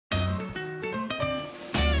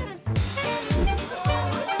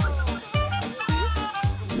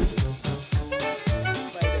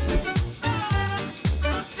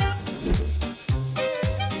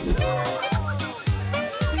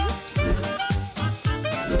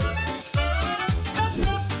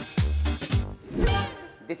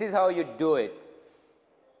This is how you do it.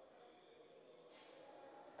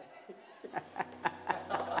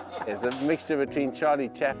 There's a mixture between Charlie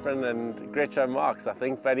Chaplin and Groucho Marx, I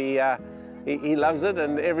think, but he loves it,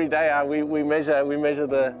 and every day we measure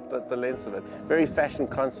the length of it. Very fashion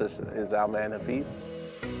conscious is our man Hafeez.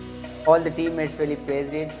 All the teammates really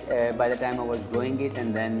praised it by the time I was doing it,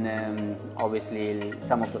 and then obviously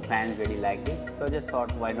some of the fans really liked it. So I just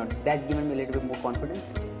thought, why not? That given me a little bit more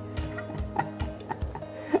confidence.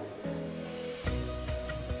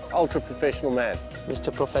 Ultra professional man.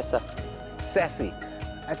 Mr. Professor. Sassy.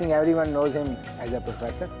 I think everyone knows him as a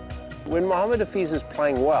professor. When Mohammad Hafeez is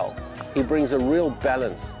playing well, he brings a real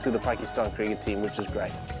balance to the Pakistan cricket team, which is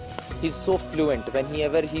great. He's so fluent.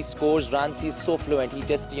 Whenever he scores runs, he's so fluent. He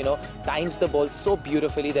just, times the ball so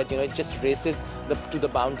beautifully that, it just races to the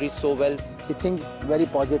boundaries so well. He thinks very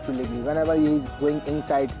positively. Whenever he is going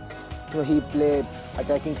inside, he play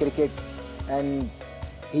attacking cricket and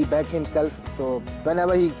he bats himself. So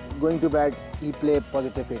whenever he going to bat, he play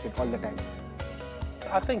positive cricket all the time.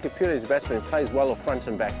 I think Apura as a batsman plays well off front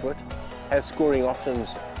and back foot, has scoring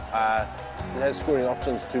options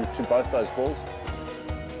to both those balls.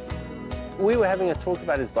 We were having a talk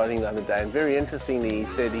about his bowling the other day, and very interestingly, he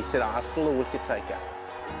said, I'm still a wicket taker.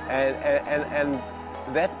 And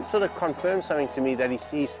that sort of confirmed something to me, that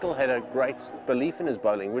he still had a great belief in his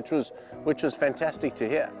bowling, which was fantastic to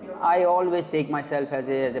hear. I always take myself as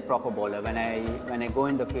a proper bowler. When I go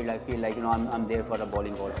in the field, I feel like I'm there for a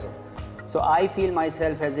bowling also. So I feel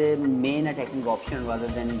myself as a main attacking option rather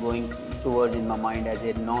than going towards in my mind as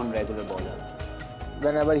a non-regular bowler.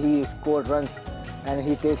 Whenever he scores runs and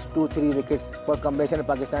he takes 2-3 wickets for combination of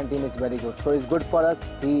Pakistan team, is very good. So it's good for us.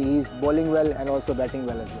 He's bowling well and also batting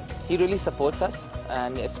well as well. He really supports us,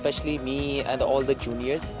 and especially me and all the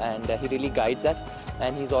juniors, and he really guides us,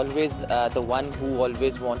 and he's always the one who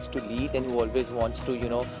always wants to lead and who always wants to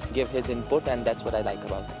give his input, and that's what I like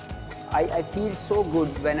about him. I feel so good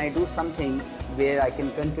when I do something where I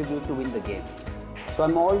can contribute to win the game. So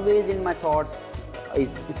I'm always in my thoughts,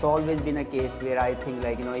 it's always been a case where I think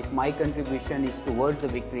like, if my contribution is towards the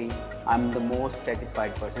victory, I'm the most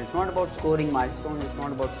satisfied person. It's not about scoring milestones, it's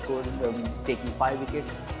not about taking 5 wickets,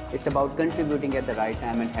 it's about contributing at the right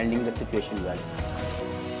time and handling the situation well.